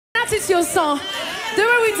practice your song the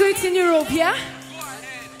way we do it in Europe, yeah?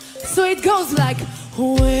 So it goes like,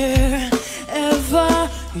 wherever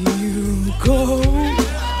you go,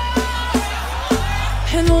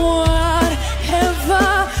 and whatever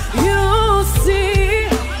you see,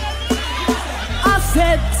 I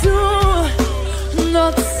said do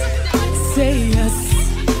not say yes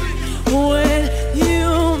when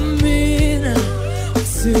you mean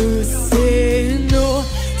to say no.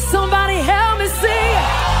 Somebody help me sing.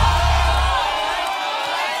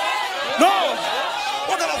 No!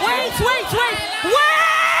 Wait!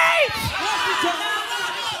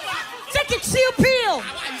 Take a chill pill.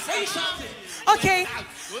 Okay,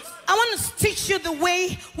 I want to teach you the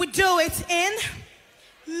way we do it in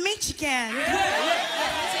Michigan.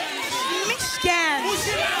 Michigan.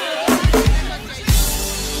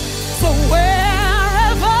 So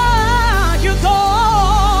wherever you go,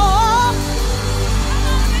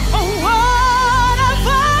 or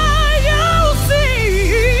whatever you see,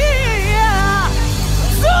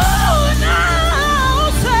 do now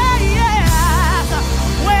say yes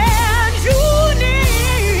when you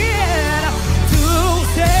need to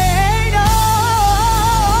say no.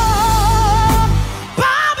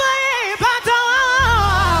 Baba Ibadan.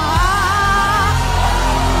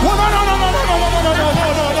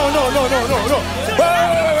 No.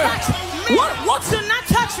 What do not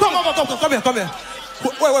touch me? No, come here.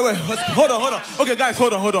 Wait. Hold on. Okay, guys,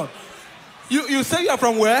 hold on. You say you're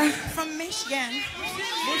from where? From Michigan.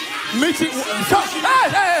 Michigan.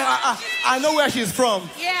 I know where she's from.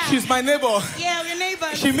 Yeah. She's my neighbor. Yeah, your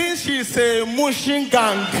neighbor. She means she's a Mushin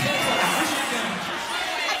gang. I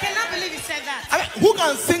cannot believe you said that. I mean, who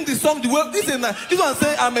can sing the song the way this one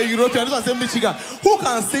say I'm a European, this one say Michigan. Who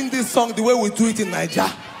can sing this song the way we do it in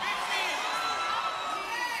Nigeria?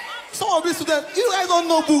 Some of these students, you guys don't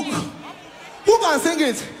know book. Who can sing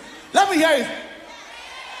it? Let me hear it.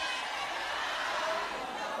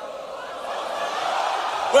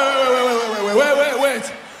 Wait.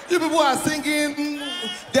 You people are singing.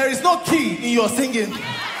 There is no key in your singing.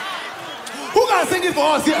 Who can sing it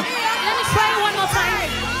for us here? Let me try it one more time.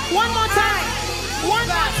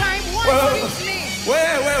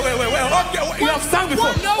 Wait. Okay, you have sung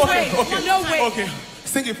before. No way. Okay,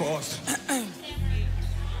 sing it for us.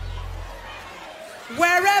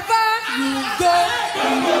 Wherever you go,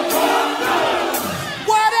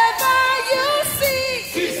 whatever you see,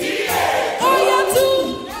 all you do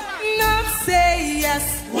not say yes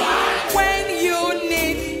when you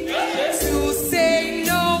need to say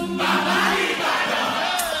no.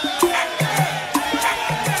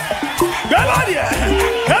 Come on here.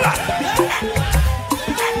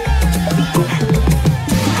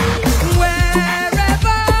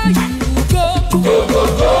 Wherever you go.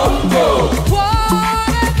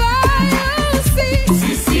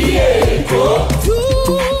 Do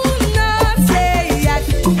not say yes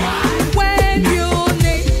when you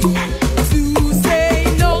need to say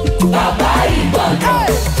no. Baba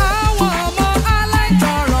Ibadan. Àwọn ọmọ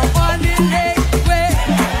aláìgbọràn wọn nílé ìwé.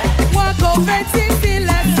 Wọn kò fetí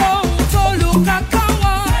sílẹ̀ sóhun tó lùkàkọ́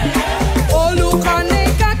wọn. Olùkọ́ ní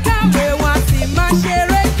kákàwé wọn sì máa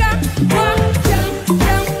ṣeré ká. Wọ́n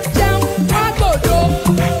jẹun, wọ́n gbòdo.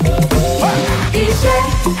 Iṣẹ́.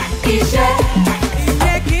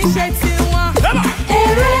 Ìyẹn kì í ṣe tiwọn.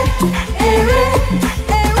 Eré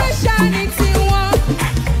ṣáni tiwọn.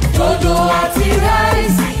 Dodo àti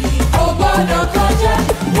ráìsì kò gbọ́dọ̀ kọjá.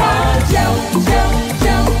 Wọ́n jẹun,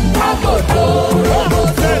 wọ́n gbòdo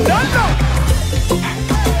roboto.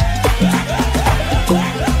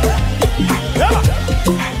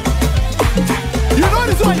 You know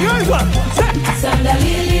this one.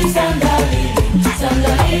 Sandalili.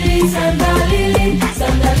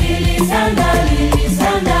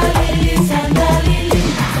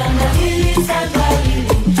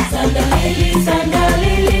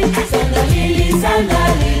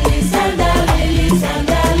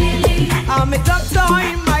 I'm a doctor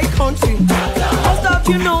in my country. Most of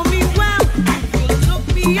you know me well. You look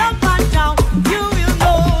me up.